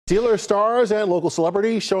Steeler stars and local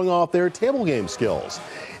celebrities showing off their table game skills.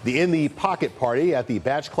 The In the Pocket party at the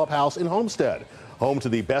Batch Clubhouse in Homestead, home to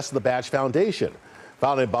the Best of the Batch Foundation.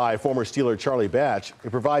 Founded by former Steeler Charlie Batch,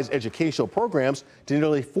 it provides educational programs to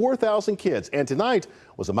nearly 4,000 kids. And tonight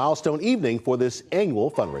was a milestone evening for this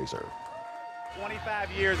annual fundraiser.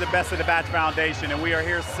 25 years of Best of the Batch Foundation, and we are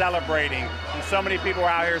here celebrating. And so many people are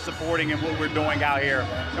out here supporting in what we're doing out here.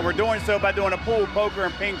 And we're doing so by doing a pool, poker,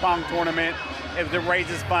 and ping pong tournament that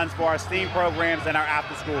raises funds for our STEAM programs and our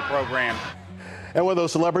after-school program. And one of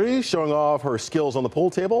those celebrities showing off her skills on the pool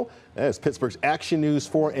table is Pittsburgh's Action News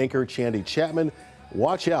 4 anchor Chandy Chapman.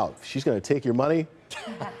 Watch out, she's going to take your money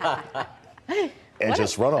and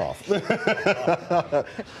just run off. There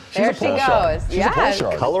she goes. She's a pull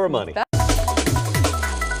shark. Color of money.